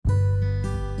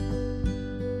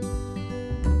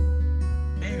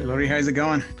Lori, how's it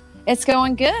going? It's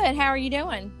going good. How are you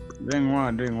doing? Doing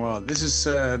well, doing well. This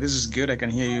is good. I can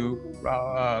hear you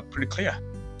pretty clear.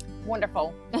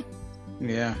 Wonderful.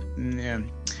 Yeah, yeah.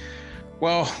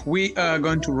 Well, we are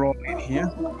going to roll in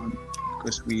here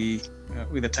because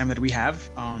with the time that we have.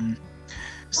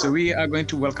 So we are going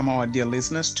to welcome our dear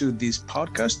listeners to this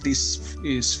podcast. This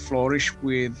is Flourish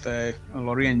with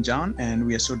Lori and John, and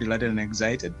we are so delighted and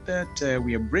excited that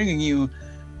we are bringing you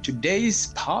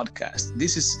today's podcast.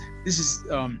 This is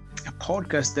a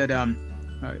podcast that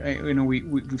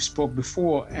we've spoke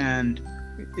before, and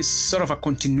it's sort of a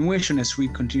continuation as we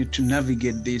continue to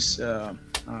navigate this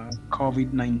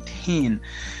COVID-19.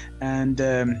 And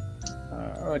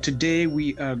today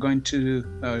we are going to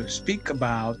speak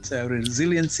about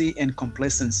resiliency and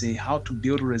complacency, how to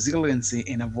build resiliency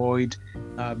and avoid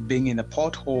being in the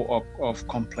pothole of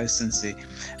complacency.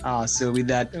 So with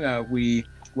that, we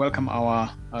welcome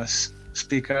our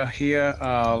speaker here,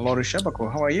 Lori Shabako.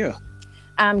 How are you?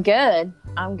 I'm good.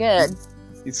 I hope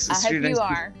really you nice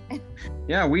are.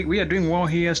 Yeah, we are doing well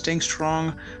here, staying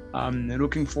strong.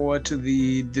 Looking forward to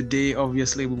the day.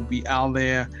 Obviously, we'll be out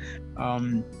there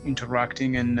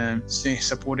interacting and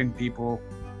supporting people.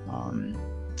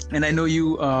 And I know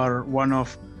you are one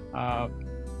of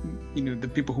the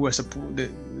people who are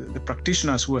the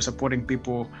practitioners who are supporting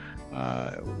people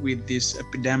with this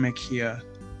epidemic here,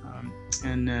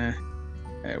 and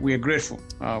we are grateful.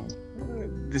 I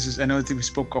know that we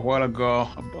spoke a while ago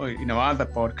in our other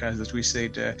podcast that we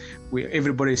said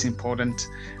everybody is important,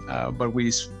 but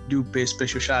we do pay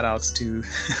special shout outs to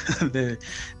the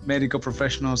medical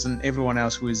professionals and everyone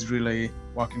else who is really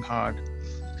working hard.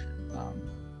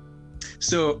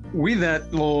 So with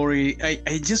that, Lori,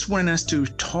 I just want us to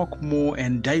talk more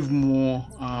and dive more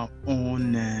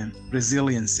on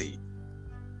resiliency.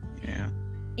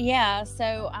 Yeah.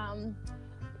 So,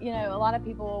 a lot of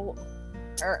people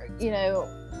are,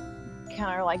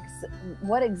 kind of like,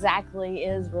 what exactly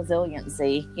is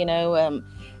resiliency?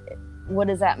 What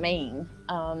does that mean?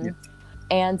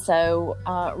 And so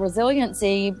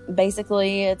resiliency,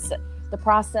 basically, it's the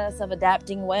process of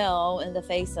adapting well in the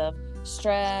face of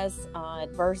stress,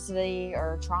 adversity,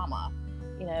 or trauma.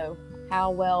 How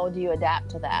well do you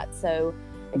adapt to that? So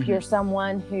if you're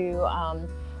someone who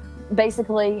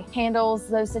basically handles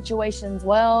those situations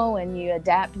well and you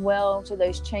adapt well to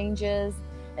those changes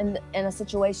in a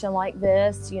situation like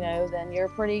this, then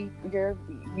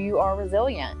you are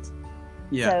resilient.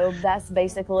 Yeah. So that's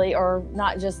basically, or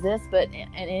not just this, but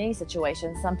in any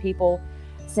situation, some people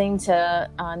seem to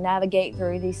navigate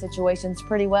through these situations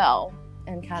pretty well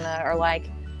and kind of are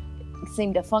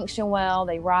seem to function well.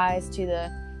 They rise to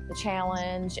the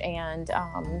challenge, and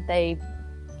they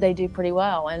do pretty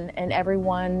well, and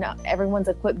everyone's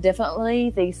equipped differently.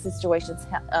 These situations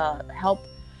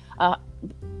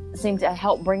seem to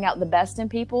help bring out the best in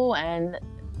people and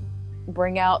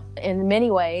bring out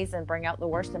the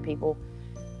worst in people.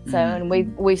 So, and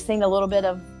we've seen a little bit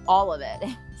of all of it.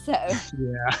 So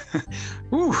yeah,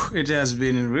 Ooh, it has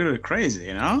been really crazy,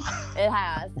 It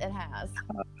has.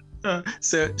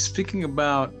 So speaking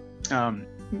about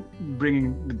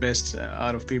bringing the best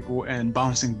out of people and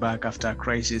bouncing back after a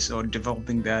crisis, or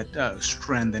developing that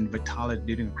strength and vitality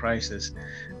during a crisis,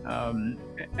 and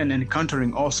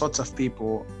encountering all sorts of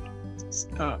people,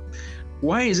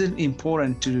 why is it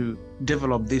important to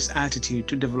develop this attitude,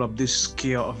 to develop this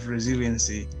skill of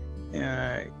resiliency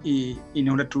in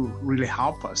order to really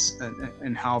help us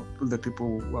and help the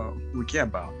people we care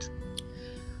about?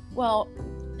 Well,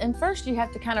 and first you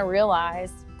have to kind of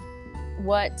realize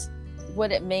what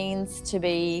it means to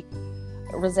be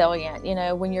resilient.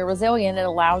 When you're resilient, it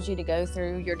allows you to go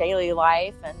through your daily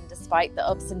life, and despite the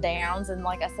ups and downs. And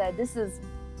like I said, this is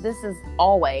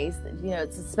always,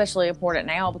 it's especially important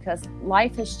now because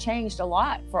life has changed a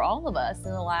lot for all of us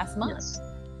in the last month.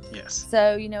 Yes.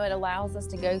 So, it allows us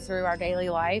to go through our daily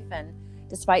life, and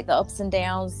despite the ups and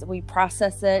downs, we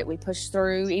process it, we push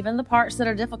through even the parts that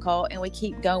are difficult, and we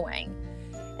keep going.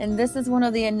 And this is one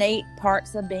of the innate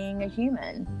parts of being a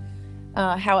human.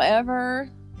 However,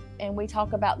 and we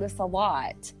talk about this a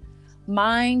lot,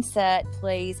 mindset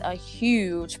plays a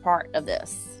huge part of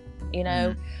this,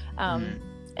 and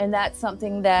that's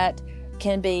something that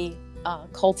can be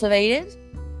cultivated,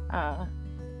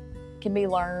 can be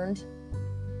learned.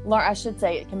 I should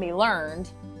say it can be learned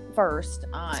first,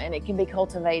 and it can be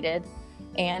cultivated,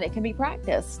 and it can be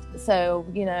practiced. So,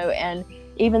 and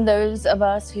even those of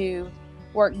us who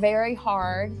work very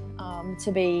hard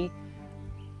to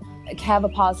have a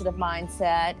positive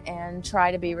mindset and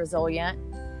try to be resilient,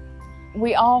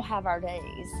 we all have our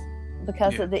days,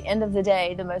 because at the end of the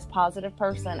day, the most positive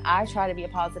person, I try to be a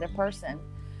positive person,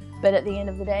 But at the end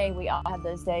of the day, we all have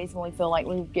those days when we feel like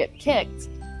we get kicked,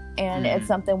 and it's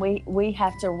something we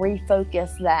have to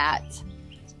refocus that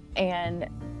and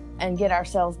get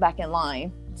ourselves back in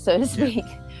line, so to speak.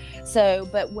 So,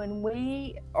 but when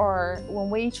we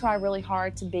try really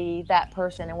hard to be that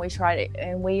person,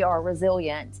 and we are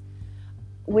resilient,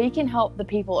 we can help the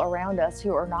people around us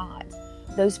who are not.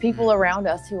 Those people around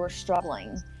us who are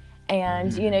struggling.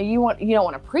 And, you don't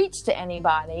want to preach to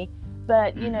anybody,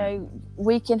 but,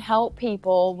 we can help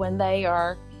people when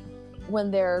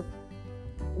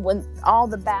all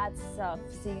the bad stuff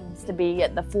seems to be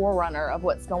at the forerunner of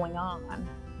what's going on.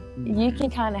 You can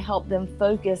kind of help them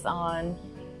focus on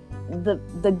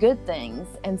the good things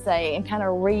and kind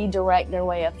of redirect their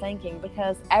way of thinking,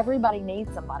 because everybody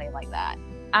needs somebody like that.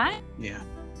 I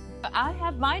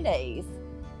have my days.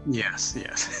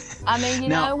 Yes. I mean,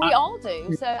 we all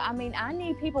do. So, I mean, I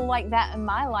need people like that in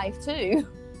my life too.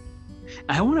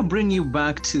 I want to bring you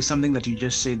back to something that you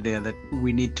just said there, that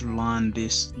we need to learn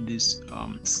this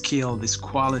skill, this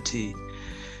quality,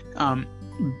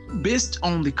 based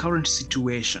on the current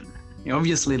situation.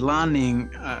 Obviously,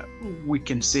 learning, we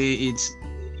can say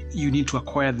you need to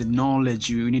acquire the knowledge,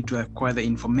 you need to acquire the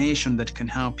information that can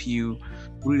help you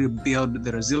really build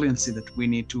the resiliency that we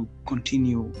need to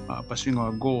continue pursuing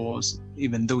our goals,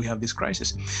 even though we have this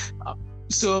crisis.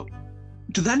 So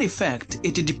to that effect,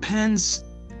 it depends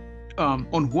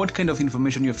on what kind of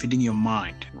information you're feeding your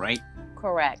mind, right?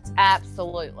 Correct.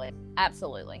 Absolutely.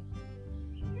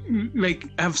 Like,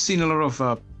 I've seen a lot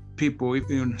of people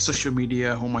on social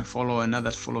media whom I follow and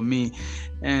others follow me,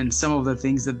 and some of the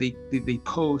things that they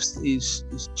post is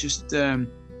just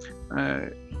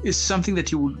is something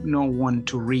that you would not want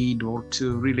to read or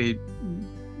to really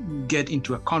get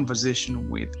into a conversation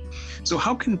with. So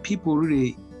how can people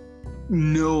really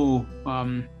know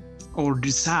or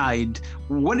decide,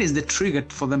 what is the trigger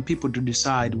for people to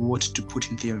decide what to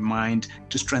put into their mind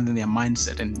to strengthen their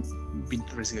mindset and be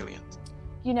resilient?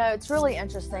 It's really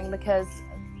interesting because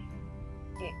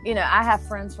I have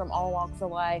friends from all walks of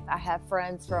life. I have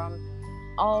friends from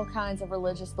all kinds of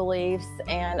religious beliefs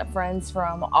and friends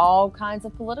from all kinds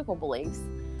of political beliefs.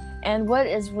 And what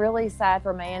is really sad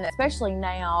for me, and especially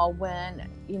now when,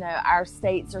 our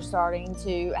states are starting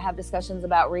to have discussions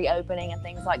about reopening and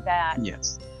things like that.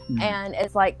 Yes. And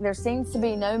it's like there seems to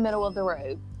be no middle of the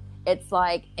road. It's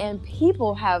like, and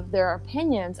people have their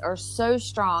opinions are so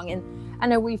strong. And I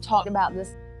know we've talked about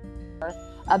this,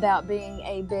 about being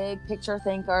a big picture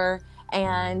thinker,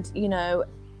 and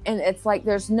and it's like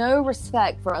there's no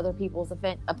respect for other people's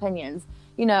opinions.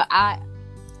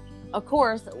 Of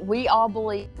course, we all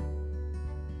believe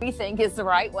we think is the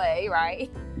right way, right?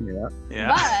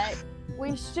 Yeah. But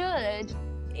we should,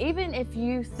 even if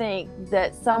you think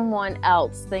that someone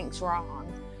else thinks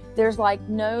wrong, there's like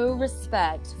no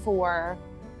respect for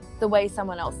the way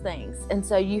someone else thinks. And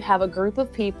so you have a group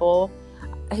of people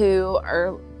who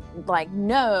are like,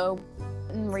 no,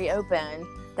 reopen.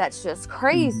 That's just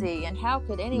crazy. And how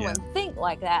could anyone think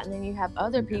like that? And then you have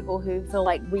other people who feel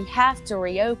like we have to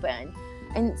reopen.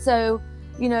 And so,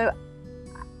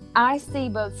 I see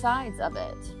both sides of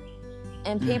it.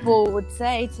 And people would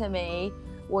say to me,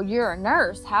 well, you're a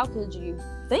nurse. How could you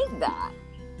think that?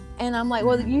 And I'm like,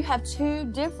 well, you have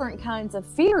two different kinds of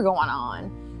fear going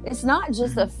on. It's not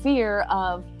just a fear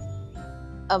of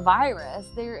a virus.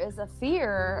 There is a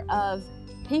fear of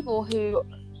people who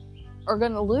are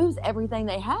going to lose everything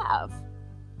they have.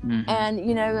 And,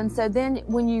 and so then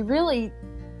when you really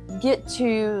get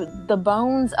to the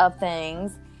bones of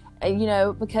things,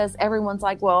 because everyone's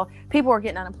like, well, people are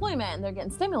getting unemployment and they're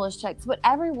getting stimulus checks, but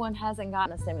everyone hasn't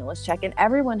gotten a stimulus check and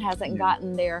everyone hasn't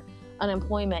gotten their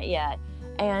unemployment yet.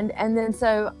 And then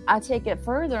so I take it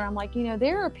further. I'm like,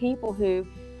 there are people who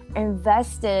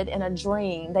invested in a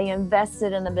dream. They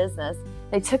invested in a business.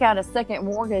 They took out a second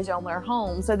mortgage on their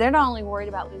home. So they're not only worried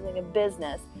about losing a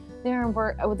business, they're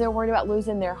worried about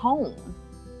losing their home.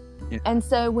 Yeah. And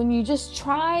so when you just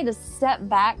try to step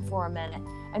back for a minute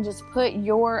and just put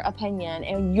your opinion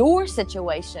and your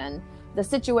situation, the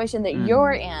situation that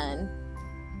you're in,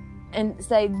 and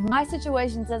say, my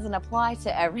situation doesn't apply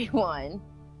to everyone.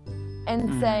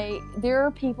 And say, there are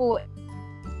people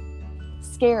in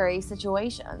scary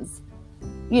situations.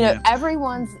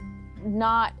 Everyone's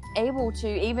not able to,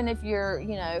 even if you're,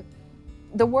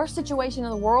 the worst situation in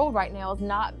the world right now is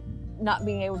not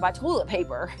being able to buy toilet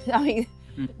paper. I mean,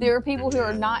 there are people who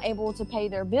are not able to pay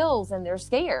their bills and they're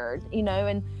scared, and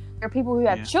there are people who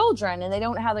have children and they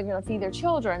don't know how they're going to feed their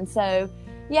children. So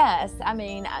yes, I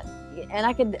mean, and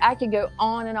I could go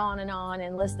on and on and on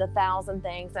and list 1,000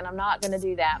 things, and I'm not going to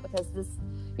do that because this,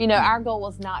 our goal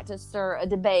is not to stir a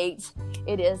debate.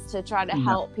 It is to try to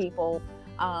help people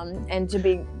and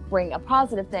to bring a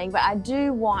positive thing. But I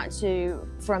do want to,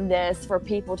 from this, for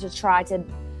people to try to,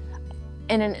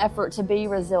 in an effort to be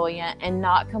resilient and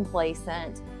not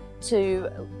complacent, to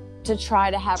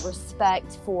try to have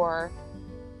respect for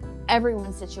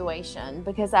everyone's situation,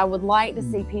 because I would like to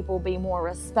see people be more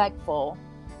respectful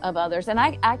of others. And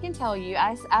I can tell you,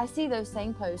 I see those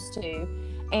same posts too,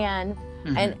 and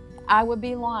I would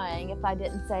be lying if I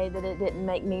didn't say that it didn't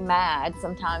make me mad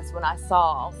sometimes when I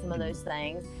saw some of those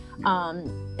things,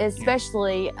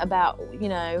 especially about, you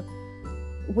know,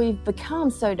 we've become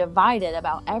so divided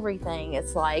about everything.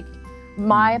 It's like,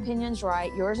 my opinion's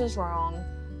right, yours is wrong,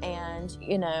 and,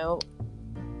 you know,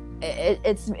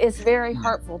 it's very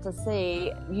hurtful to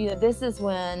see. You know, this is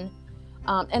when,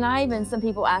 and some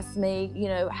people ask me, you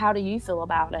know, how do you feel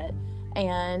about it?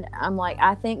 And I'm like,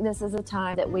 I think this is a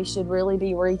time that we should really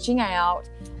be reaching out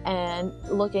and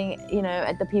looking, you know,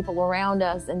 at the people around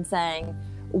us and saying,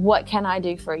 what can I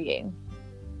do for you?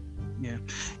 Yeah.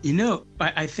 You know,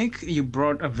 I think you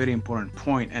brought a very important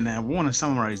point, and I want to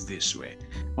summarize this way.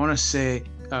 I want to say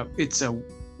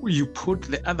you put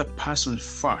the other person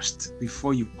first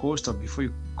before you post or before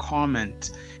you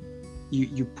comment.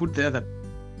 You put the other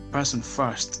person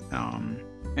first,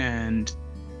 and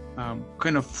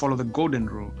kind of follow the golden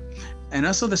rule. And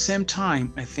also at the same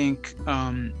time, I think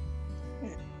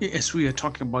as we are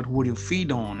talking about what you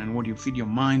feed on and what you feed your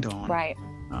mind on, right?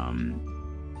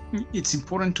 It's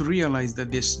important to realize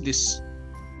that this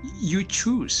you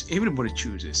choose. Everybody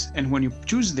chooses, and when you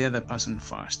choose the other person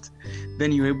first,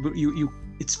 then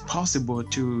it's possible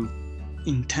to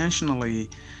intentionally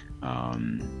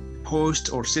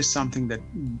post or say something that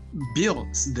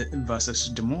builds versus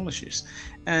demolishes.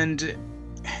 And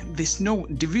there's no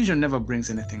division, never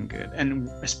brings anything good. And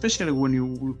especially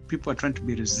when people are trying to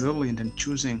be resilient and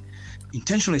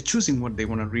intentionally choosing what they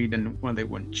want to read and what they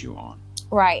want to chew on.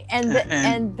 Right.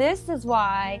 And this is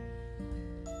why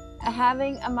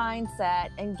having a mindset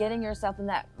and getting yourself in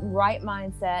that right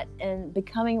mindset and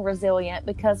becoming resilient,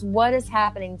 because what is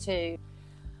happening to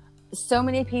so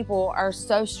many people are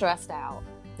so stressed out.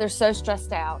 They're so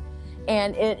stressed out.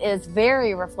 And it is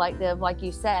very reflective, like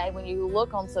you said, when you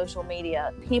look on social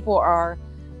media, people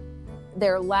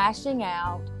they're lashing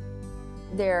out.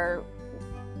 It's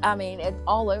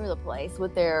all over the place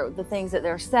with the things that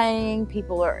they're saying.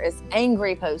 People it's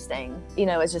angry posting, you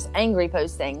know, it's just angry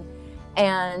posting.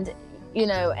 And, you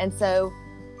know, and so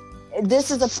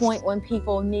this is a point when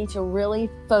people need to really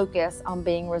focus on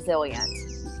being resilient.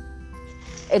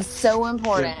 It's so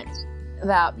important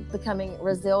about becoming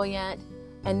resilient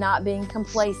and not being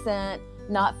complacent,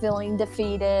 not feeling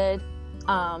defeated,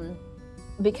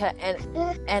 because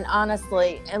and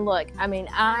honestly, and look, I mean,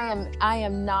 I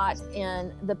am not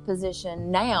in the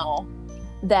position now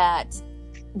that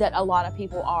a lot of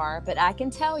people are, but I can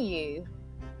tell you,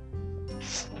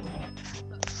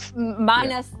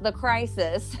 minus the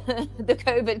crisis, the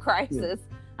COVID crisis,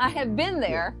 I have been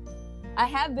there. I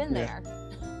have been there.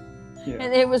 Yeah.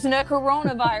 And there was no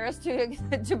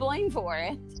coronavirus to blame for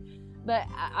it. But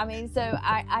I mean, so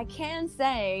I can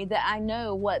say that I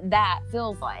know what that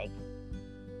feels like.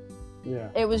 Yeah.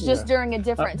 It was just during a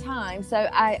different time. So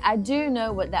I do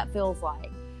know what that feels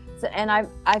like. So, and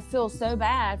I feel so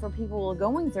bad for people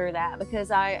going through that,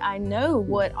 because I know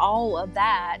what all of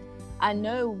that, I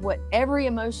know what every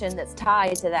emotion that's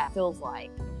tied to that feels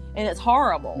like. And it's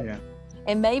horrible. Yeah.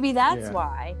 And maybe that's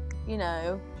why, you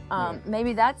know,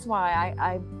 maybe that's why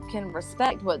I can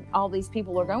respect what all these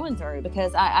people are going through,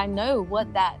 because I know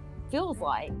what that feels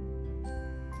like.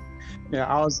 Yeah,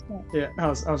 I was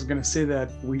going to say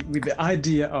that with the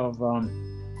idea of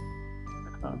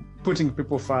putting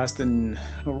people first, and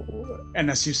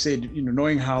as you said, you know,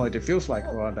 knowing how it feels like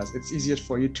for others, it's easier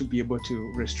for you to be able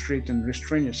to restrict and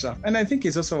restrain yourself. And I think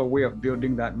it's also a way of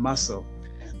building that muscle.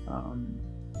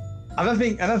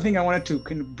 Another thing I wanted to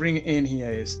kind of bring in here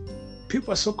is,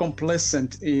 people are so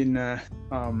complacent in,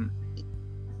 well,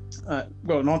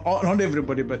 not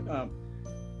everybody, but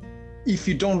if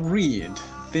you don't read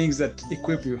things that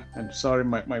equip you, and sorry,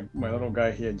 my little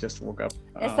guy here just woke up.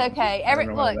 It's okay.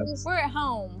 Look, we're at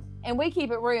home and we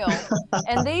keep it real.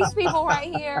 And these people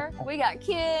right here, we got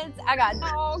kids, I got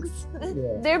dogs.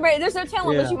 Yeah. There's no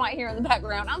telling what you might hear in the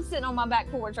background. I'm sitting on my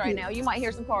back porch right now. You might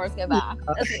hear some cars go by.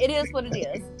 It is what it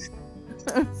is.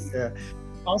 Yeah,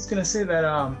 I was gonna say that.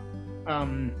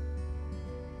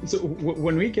 So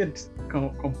when we get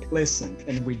complacent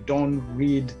and we don't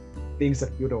read things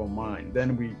that build our mind,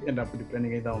 then we end up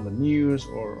depending either on the news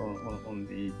or on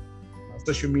the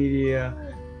social media.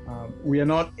 We are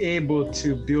not able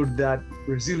to build that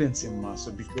resiliency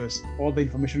muscle, because all the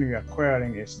information we are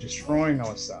acquiring is destroying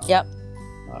ourselves. Yep.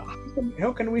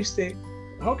 How can we stay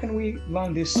how can we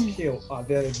learn this skill?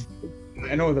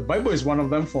 I know the Bible is one of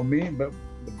them for me, but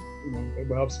the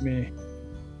Bible helps me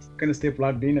kind of stay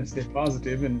plugged in and stay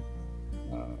positive and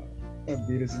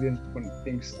be resilient when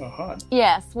things are hard.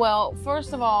 Yes. Well,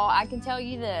 first of all, I can tell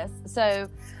you this. So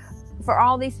for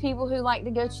all these people who like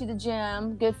to go to the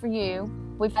gym, good for you.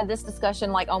 We've had this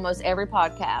discussion like almost every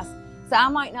podcast. So I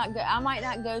might not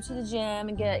go to the gym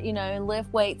and get, and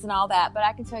lift weights and all that, but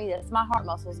I can tell you this, my heart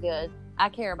muscle is good. I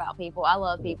care about people. I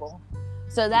love people.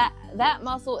 So that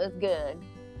muscle is good.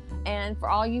 And for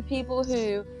all you people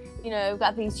who,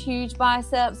 got these huge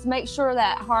biceps, make sure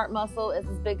that heart muscle is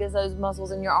as big as those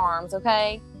muscles in your arms,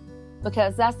 okay?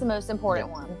 Because that's the most important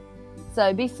one.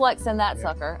 So be flexing that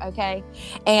sucker, okay?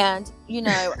 And,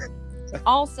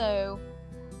 also,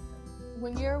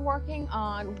 when you're working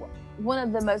on one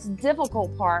of the most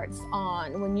difficult parts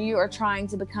when you are trying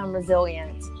to become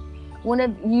resilient,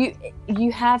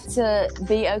 you have to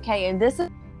be okay. And this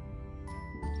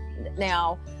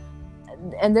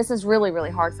is really, really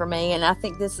hard for me. And I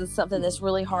think this is something that's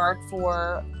really hard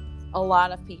for a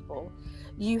lot of people.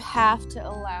 You have to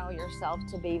allow yourself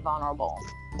to be vulnerable.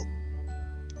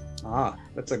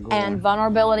 That's a good one. And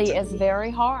vulnerability is very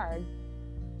hard.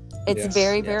 It's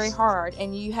very hard.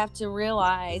 And you have to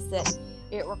realize that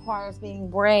it requires being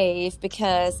brave,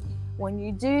 because when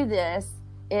you do this,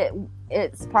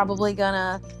 it's probably going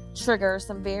to trigger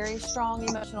some very strong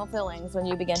emotional feelings when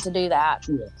you begin to do that.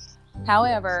 Yes.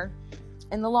 However,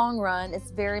 in the long run, it's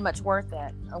very much worth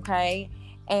it, okay?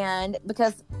 And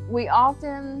because we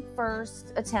often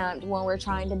first attempt when we're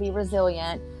trying to be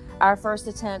resilient, our first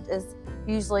attempt is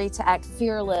usually to act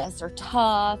fearless or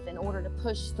tough in order to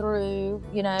push through,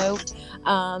 Yes.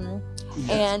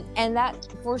 And that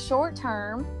for short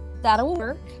term, that'll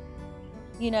work,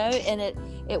 and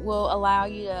it will allow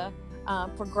you to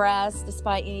progress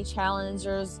despite any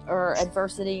challenges or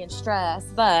adversity and stress.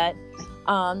 But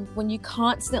when you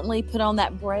constantly put on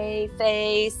that brave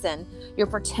face and you're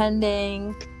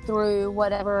pretending through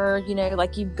whatever,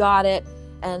 like you've got it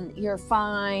and you're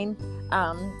fine,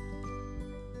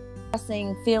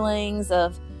 suppressing feelings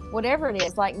of whatever it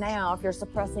is, like now, if you're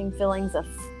suppressing feelings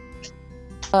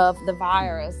of the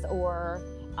virus or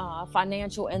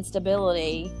financial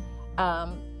instability,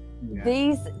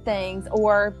 these things,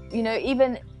 or,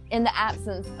 even in the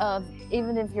absence of,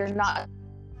 even if you're not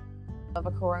of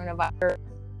a coronavirus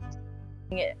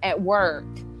at work,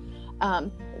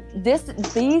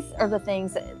 these are the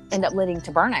things that end up leading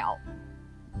to burnout.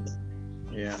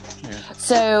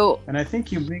 So, and I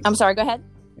think I'm sorry, go ahead.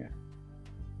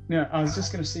 Yeah, I was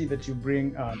just going to say that you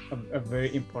bring a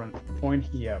very important point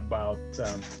here about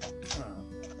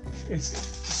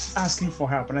it's asking for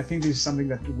help, and I think this is something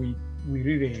that we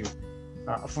really,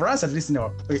 for us at least in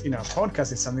our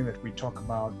podcast, it's something that we talk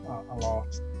about a lot.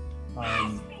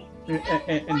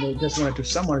 And I just wanted to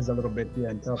summarize a little bit here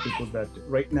and tell people that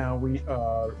right now we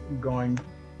are going,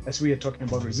 as we are talking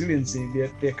about resiliency,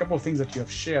 there are a couple of things that you have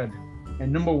shared.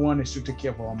 And number one is to take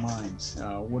care of our minds.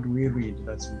 What we read,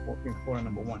 that's important,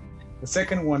 number one. The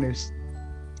second one is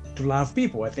to love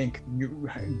people. I think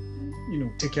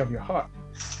you take care of your heart.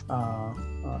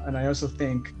 And I also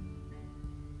think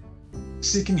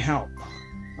seeking help.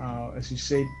 As you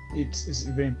said, it's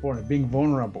very important. Being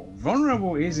vulnerable.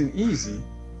 Vulnerable isn't easy,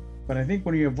 but I think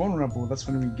when you're vulnerable, that's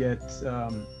when we get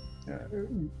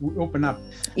we open up.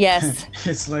 Yes.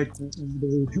 It's like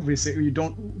we say, you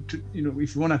don't,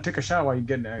 if you want to take a shower, you're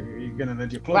gonna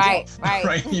let your clothes off. Right.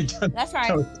 Right. That's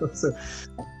right.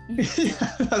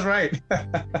 That's right.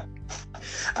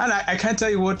 And I can't tell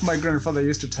you what my grandfather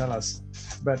used to tell us,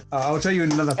 but I'll tell you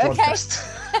in another podcast.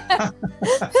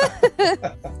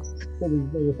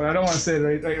 But I don't want to say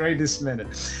it right this minute.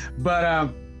 But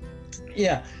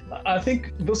I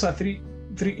think those are three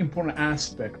important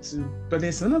aspects. But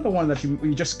there's another one that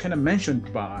you just kind of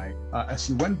mentioned as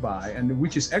you went by, and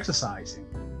which is exercising.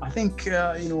 I think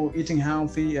eating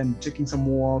healthy and taking some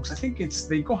walks, I think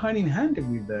they go hand in hand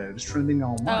with strengthening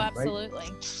our mind. Absolutely.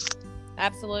 Right?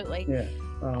 Absolutely. Yeah.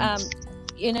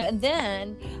 And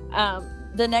then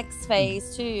the next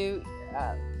phase too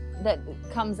that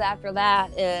comes after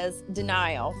that is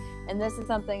denial, and this is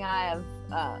something I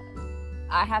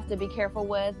have to be careful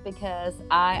with, because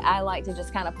I like to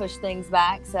just kind of push things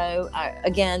back. So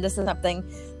again, this is something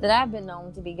that I've been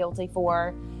known to be guilty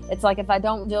for. It's like, if I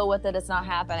don't deal with it, it's not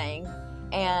happening.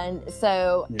 And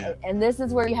so, and this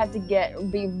is where you have to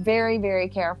be very, very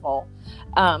careful,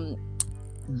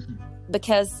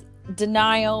 because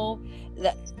denial,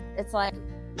 it's like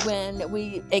when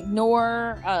we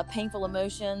ignore painful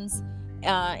emotions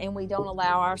and we don't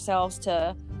allow ourselves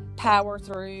to power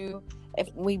through. If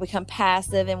we become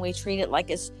passive and we treat it like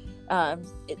it's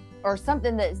or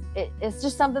something it's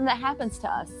just something that happens to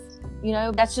us.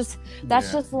 That's just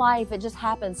life. It just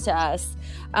happens to us.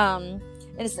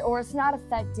 It's not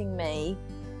affecting me.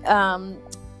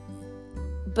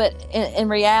 But in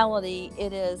reality,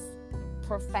 it is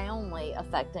profoundly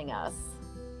affecting us.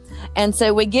 And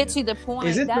so we get to the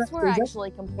point, that's where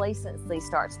actually complacency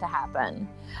starts to happen,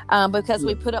 because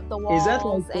we put up the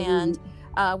walls and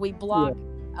we block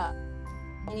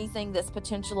anything that's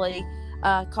potentially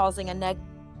causing a negative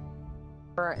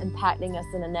or impacting us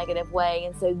in a negative way.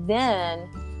 And so then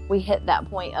we hit that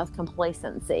point of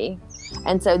complacency.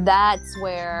 And so that's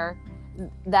where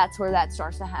that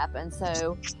starts to happen.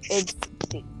 So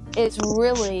it's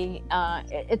really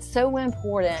it's so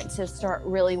important to start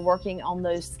really working on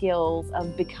those skills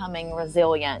of becoming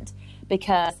resilient,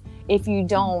 because if you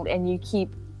don't and you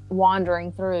keep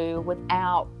wandering through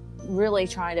without really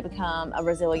trying to become a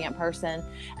resilient person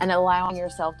and allowing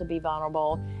yourself to be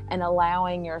vulnerable and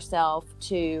allowing yourself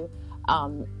to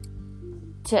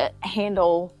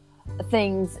handle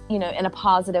things in a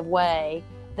positive way,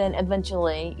 then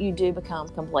eventually you do become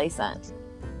complacent.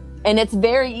 And it's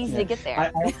very easy to get there.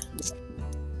 I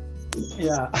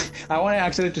want to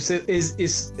actually to say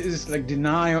is like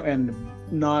denial and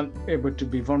not able to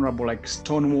be vulnerable, like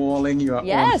stonewalling your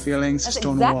own feelings. That's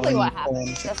exactly what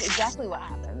happens. That's exactly what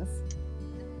happens.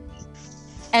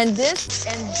 And this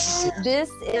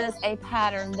is a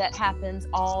pattern that happens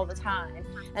all the time.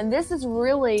 And this is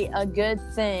really a good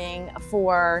thing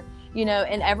for, in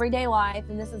everyday life.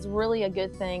 And this is really a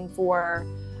good thing for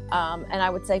and I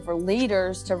would say for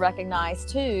leaders to recognize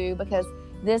too, because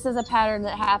this is a pattern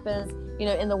that happens,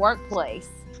 in the workplace.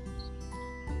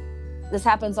 This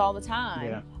happens all the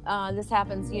time. This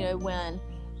happens,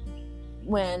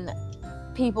 when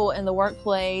people in the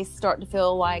workplace start to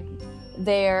feel like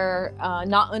they're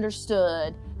not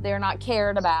understood, they're not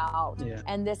cared about,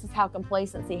 and this is how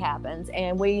complacency happens.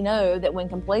 And we know that when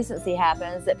complacency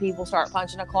happens, that people start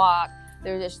punching a clock.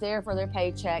 They're just there for their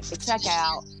paycheck to check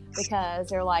out, because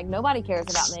they're like, nobody cares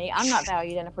about me. I'm not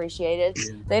valued and appreciated.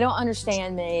 They don't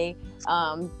understand me.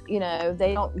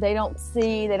 They don't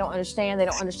see, they don't understand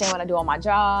what I do on my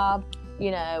job.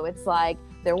 It's like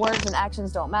their words and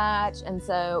actions don't match. And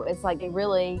so it's like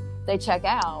they check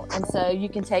out. And so you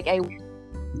can take a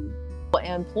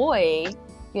employee,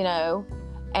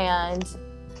 and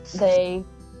they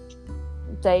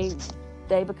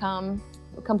become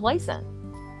complacent,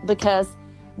 because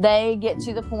they get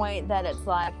to the point that it's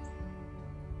like,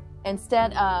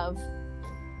 instead of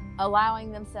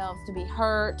allowing themselves to be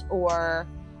hurt, or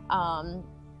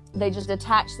they just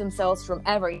detach themselves from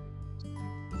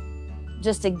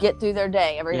just to get through their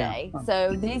day every day.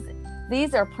 So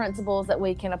these are principles that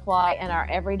we can apply in our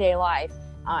everyday life,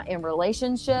 in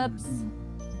relationships.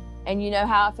 And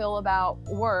how I feel about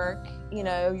work,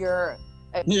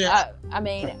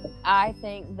 I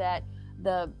think that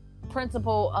the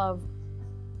principle of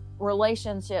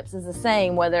relationships is the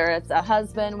same, whether it's a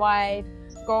husband, wife,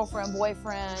 girlfriend,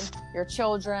 boyfriend, your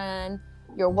children,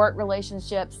 your work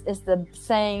relationships. It's the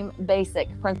same basic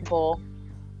principle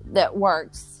that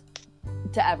works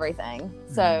to everything.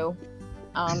 So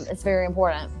it's very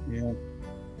important.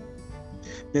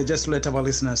 Just to let our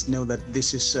listeners know that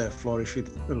this is Flourish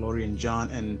with Lori and John,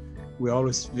 and we're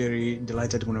always very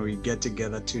delighted when we get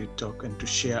together to talk and to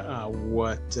share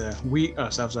what we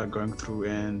ourselves are going through,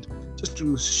 and just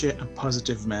to share a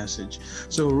positive message.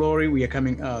 So, Lori, we are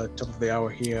coming top of the hour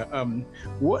here.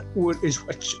 What is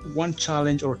one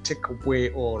challenge or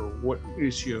takeaway, or what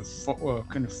is your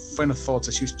kind of final thoughts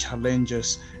as you challenge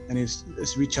us and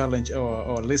as we challenge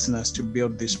our listeners to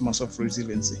build this muscle of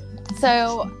resiliency?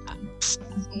 So,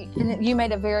 you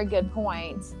made a very good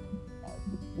point.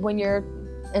 When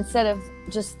instead of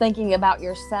just thinking about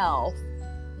yourself,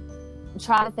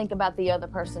 try to think about the other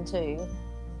person too,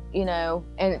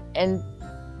 and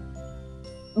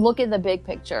look at the big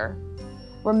picture.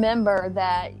 Remember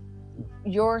that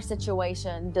your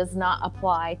situation does not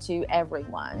apply to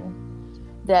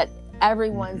everyone, that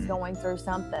everyone's going through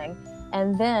something.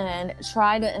 And then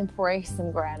try to embrace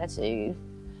some gratitude.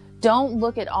 Don't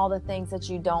look at all the things that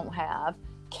you don't have.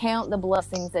 Count the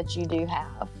blessings that you do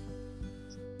have.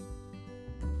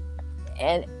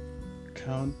 And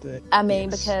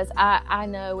because I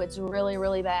know it's really,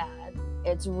 really bad.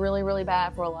 It's really, really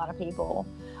bad for a lot of people.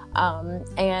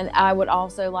 And I would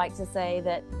also like to say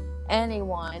that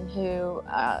anyone who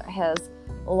has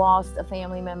lost a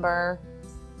family member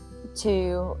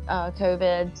to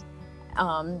COVID,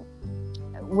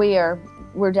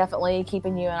 we're definitely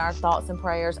keeping you in our thoughts and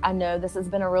prayers. I know this has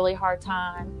been a really hard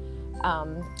time.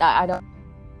 I don't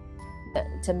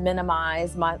to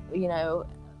minimize my,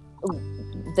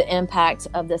 the impact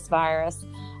of this virus.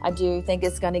 I do think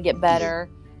it's going to get better,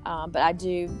 but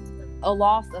a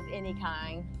loss of any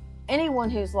kind, anyone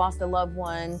who's lost a loved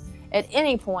one at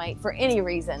any point for any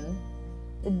reason,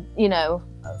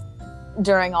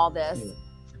 during all this,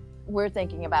 we're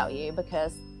thinking about you,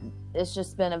 because it's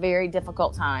just been a very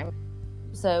difficult time.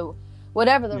 So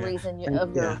whatever the reason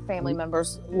of your family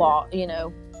member's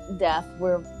death,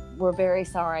 we're very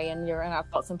sorry, and you're in our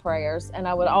thoughts and prayers. And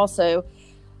I would also,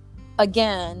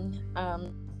 again,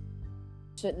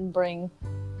 shouldn't bring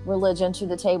religion to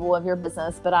the table of your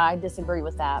business, but I disagree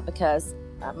with that, because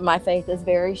my faith is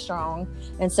very strong,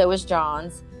 and so is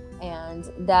John's, and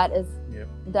that is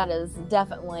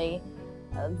definitely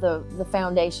the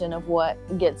foundation of what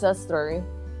gets us through.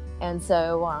 And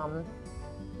so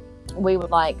we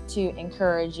would like to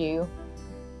encourage you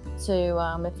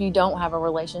to, if you don't have a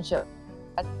relationship,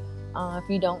 if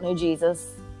you don't know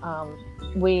Jesus,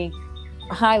 we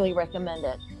highly recommend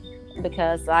it,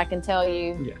 because I can tell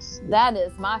you that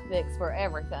is my fix for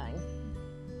everything.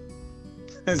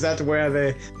 Is that where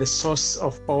the source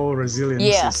of all resilience is?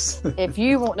 Yes. If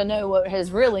you want to know what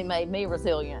has really made me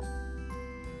resilient.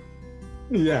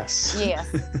 Yes. Yes.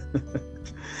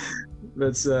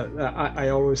 That's I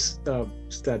always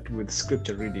start with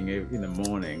scripture reading in the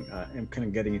morning. I'm kind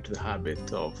of getting into the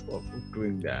habit of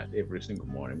doing that every single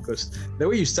morning, because the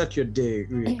way you start your day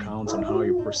really counts on how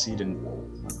you proceed. And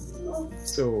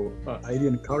so I do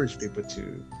encourage people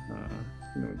to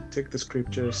take the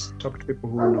scriptures, talk to people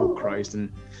who know Christ,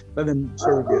 and let them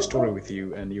share their story with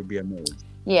you, and you'll be amazed.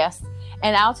 Yes.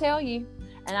 And I'll tell you,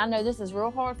 and I know this is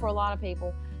real hard for a lot of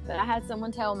people, but I had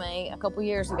someone tell me a couple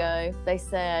years ago, they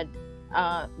said,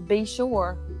 be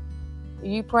sure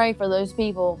you pray for those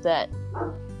people that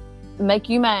make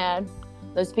you mad,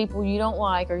 those people you don't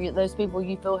like, or those people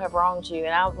you feel have wronged you.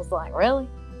 And I was like, really?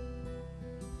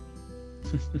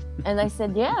 And they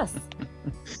said, yes.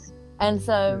 And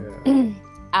so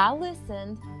I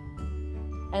listened,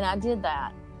 and I did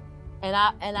that. And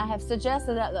I have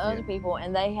suggested that to other people,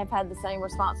 and they have had the same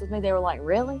response with me. They were like,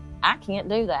 really? I can't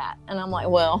do that. And I'm like,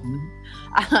 well,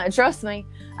 trust me,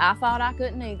 I thought I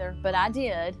couldn't either, but I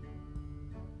did.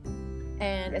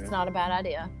 And it's not a bad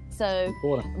idea. So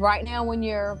right now,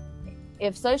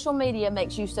 if social media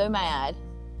makes you so mad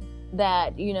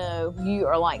that, you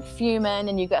are like fuming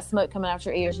and you've got smoke coming out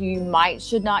your ears, you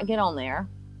should not get on there.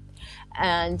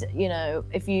 And,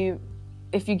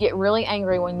 if you get really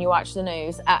angry when you watch the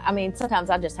news, I mean, sometimes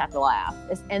I just have to laugh.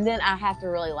 And then I have to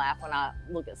really laugh when I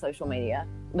look at social media,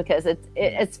 because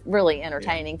it's really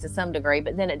entertaining to some degree.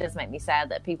 But then it does make me sad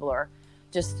that people are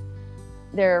just,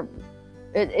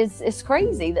 it's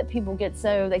crazy that people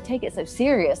they take it so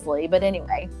seriously. But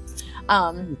anyway,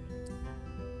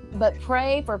 but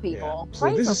pray for people. Yeah.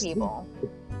 Pray for people.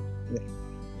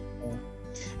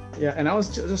 Yeah, and I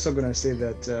was just going to say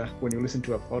that when you listen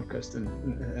to a podcast, and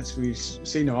as we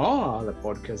say in all other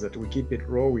podcasts, that we keep it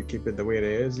raw, we keep it the way it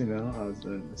is,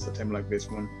 it's a time like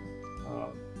this one.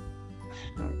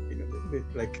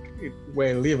 Where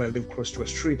I live close to a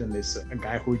street, and there's a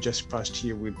guy who just passed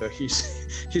here with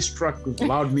his truck with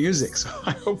loud music. So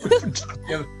I hope we can talk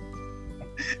together.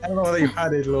 I don't know whether you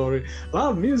had it, Lori.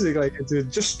 Loud music, like it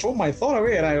just stole my thought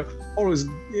away, and I always,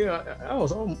 I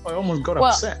almost got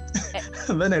upset.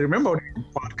 And then I remembered the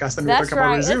podcast, and we talked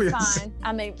about resilience. That's fine.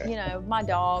 I mean, my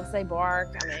dogs, they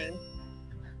bark. I mean,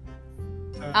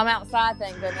 I'm outside,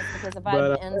 thank goodness, because if I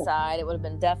had been inside, it would have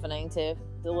been deafening to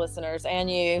the listeners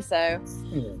and you. So,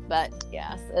 but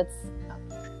yes, it's.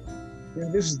 Yeah,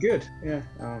 this is good. Yeah.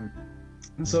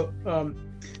 And so.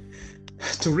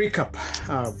 To recap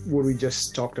what we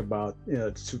just talked about,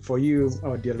 for you,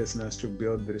 our dear listeners, to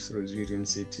build this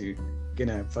resiliency, to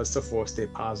first of all stay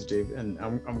positive. And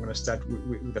I'm going to start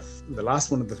with the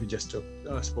last one that we just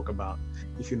spoke about.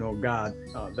 If you know God,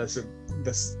 that's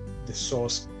the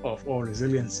source of all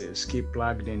resiliencies. Keep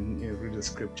plugged in, read the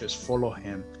scriptures, follow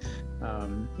Him.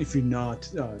 If you're not,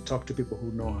 talk to people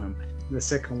who know Him. The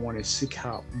second one is seek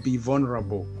help, be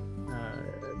vulnerable.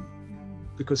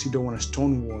 Because you don't want to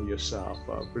stonewall yourself.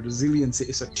 Resiliency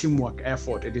is a teamwork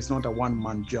effort. It is not a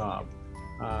one-man job.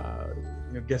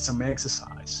 Get some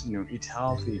exercise. Eat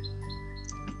healthy.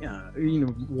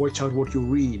 Watch out what you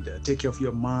read. Take care of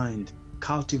your mind.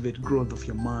 Cultivate growth of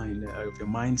your mind, of your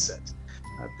mindset,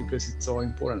 because it's so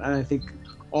important. And I think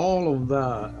all of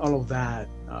that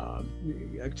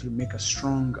actually make us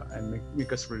stronger and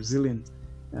make us resilient,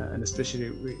 and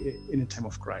especially in a time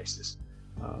of crisis.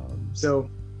 So.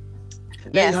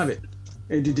 There you have it.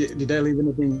 Did I leave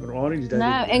anything wrong? No,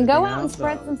 and go out and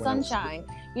spread some sunshine.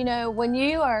 When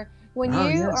you are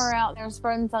out there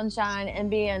spreading sunshine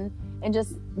and being and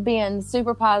just being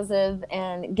super positive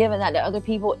and giving that to other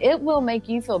people, it will make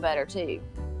you feel better too.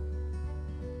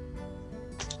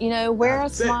 You know, wear a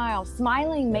smile.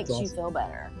 Smiling makes you feel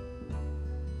better.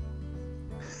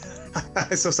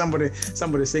 I saw somebody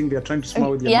saying they're trying to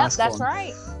smile with your mask on. Yep, that's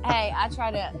right. Hey, I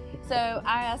try to. So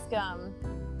I asked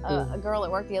a girl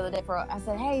at work the other day I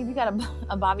said, hey, you got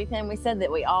a bobby pin? We said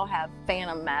that we all have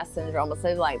phantom mask syndrome.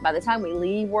 So like by the time we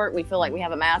leave work, we feel like we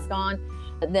have a mask on.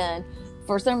 But then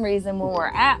for some reason when we're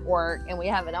at work and we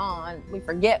have it on, we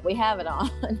forget we have it on.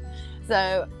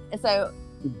 So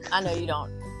I know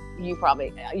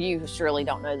you surely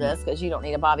don't know this because you don't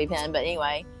need a bobby pin. But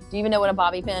anyway, do you even know what a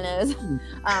bobby pin is?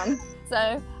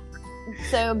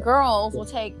 So girls will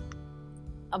take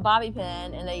a bobby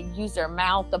pin and they use their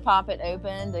mouth to pop it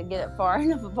open to get it far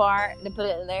enough apart to put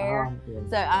it in there.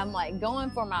 So I'm like going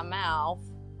for my mouth,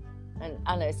 and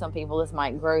I know some people this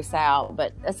might gross out,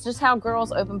 but that's just how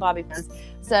girls open bobby pins.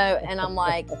 So, and I'm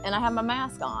like, and I have my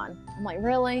mask on. I'm like,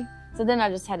 really? So then I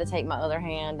just had to take my other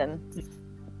hand and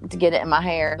to get it in my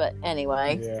hair. But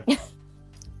anyway,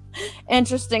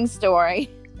 interesting story.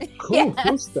 Cool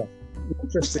stuff.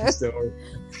 Interesting story.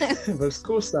 But it's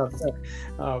cool stuff.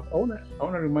 I want to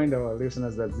remind our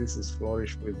listeners that this is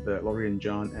Flourish with Lori and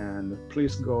John, and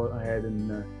please go ahead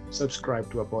and subscribe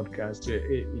to our podcast,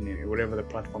 whatever the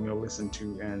platform you'll listen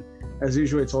to. And as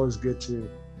usual, it's always good to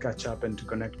catch up and to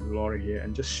connect with Lori here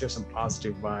and just share some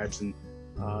positive vibes. And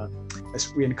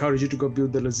as we encourage you to go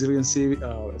build the resiliency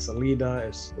as a leader,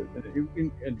 as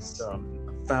a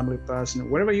family person,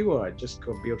 wherever you are, just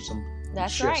go build some.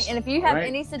 That's shifts. right. And if you have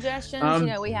any suggestions,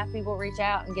 we have people reach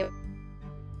out and give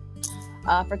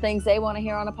for things they want to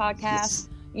hear on a podcast.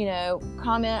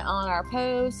 Comment on our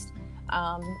post.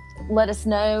 Let us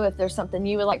know if there's something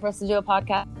you would like for us to do a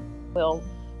podcast. We'll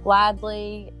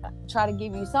gladly try to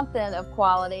give you something of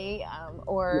quality,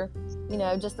 or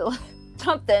just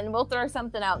something. We'll throw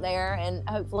something out there, and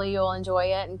hopefully you'll enjoy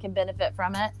it and can benefit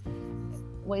from it.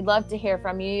 We'd love to hear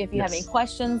from you. If you have any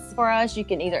questions for us, you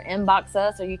can either inbox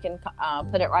us or you can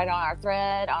put it right on our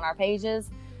thread, on our pages.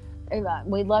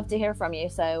 We'd love to hear from you.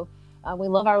 So we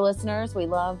love our listeners. We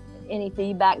love any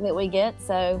feedback that we get.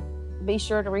 So be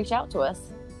sure to reach out to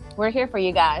us. We're here for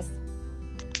you guys.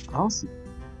 Awesome.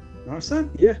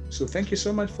 Yeah. So thank you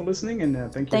so much for listening.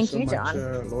 And thank you so much,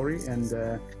 John. Lori. And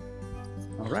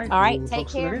all right. All take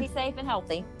care. Be safe and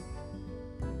healthy.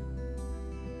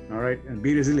 All right. And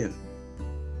be resilient.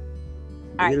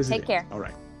 All right, take care. All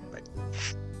right. Bye.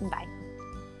 Bye.